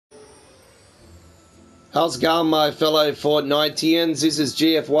How's it going, my fellow Fortniteans? This is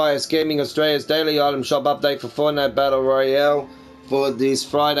GFYS Gaming Australia's daily item shop update for Fortnite Battle Royale for this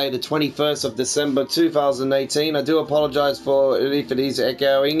Friday, the 21st of December 2018. I do apologise for if it is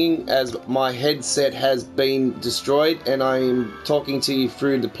echoing, as my headset has been destroyed and I am talking to you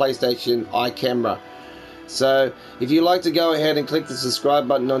through the PlayStation iCamera. So, if you'd like to go ahead and click the subscribe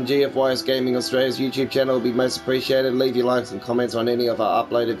button on GFYS Gaming Australia's YouTube channel, it would be most appreciated. Leave your likes and comments on any of our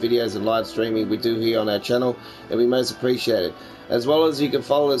uploaded videos and live streaming we do here on our channel. It would be most appreciated. As well as you can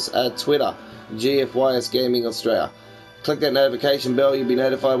follow us at Twitter, GFYS Gaming Australia. Click that notification bell, you'll be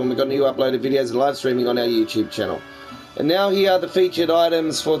notified when we've got new uploaded videos and live streaming on our YouTube channel. And now here are the featured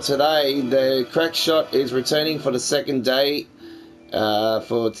items for today. The Crack Shot is returning for the second day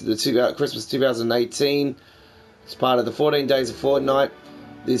for the Christmas 2018. It's part of the 14 days of Fortnite.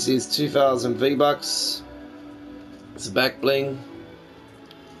 This is 2,000 V-Bucks. It's a back bling.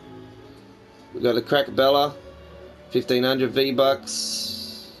 We've got a Crackabella, 1,500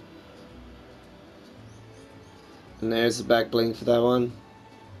 V-Bucks. And there's the back bling for that one.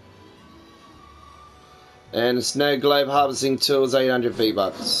 And a Snow Globe Harvesting Tools, 800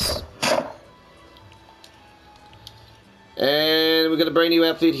 V-Bucks. And we've got a brand new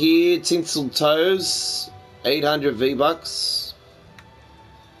outfit here, Tinsel Toes, 800 V-Bucks.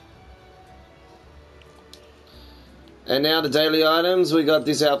 And now the daily items, we got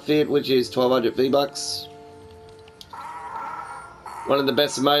this outfit which is 1,200 V-Bucks. One of the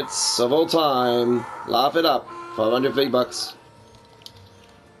best emotes of all time, laugh it up, 500 V-Bucks.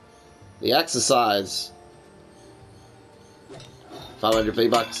 The Exercise, 500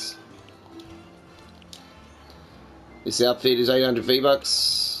 V-Bucks. This outfit is 800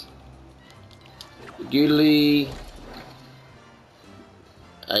 V-Bucks. Goodly,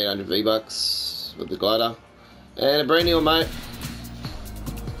 800 V-Bucks with the glider. And a brand new emote.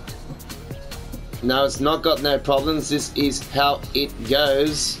 No, it's not got no problems. This is how it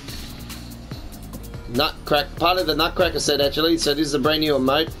goes. Part of the Nutcracker set actually. So this is a brand new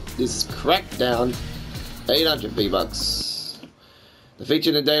emote. This is Crackdown, 800 V-Bucks. The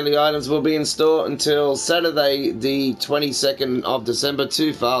featured and daily items will be in store until Saturday, the 22nd of December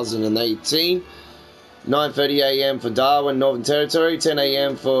 2018. 9:30 AM for Darwin, Northern Territory. 10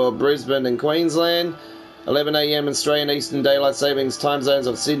 AM for Brisbane and Queensland. 11 AM Australian Eastern Daylight Savings time zones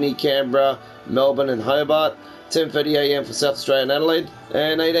of Sydney, Canberra, Melbourne and Hobart. 10:30 AM for South Australia and Adelaide.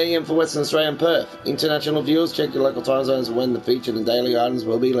 And 8 AM for Western Australia and Perth. International viewers, check your local time zones when the featured and daily items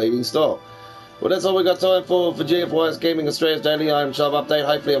will be leaving store. Well, that's all we got time for GFYS Gaming Australia's daily item shop update.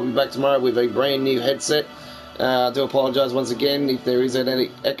 Hopefully I'll be back tomorrow with a brand new headset. I do apologise once again if there is any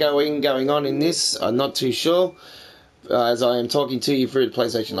echoing going on in this. I'm not too sure, as I am talking to you through the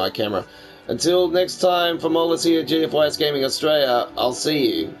PlayStation iCamera. Until next time, from all of us here at GFYS Gaming Australia, I'll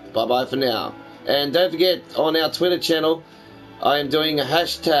see you. Bye-bye for now. And don't forget, on our Twitter channel, I am doing a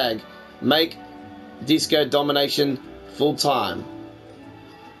hashtag, Make Disco Domination Full Time.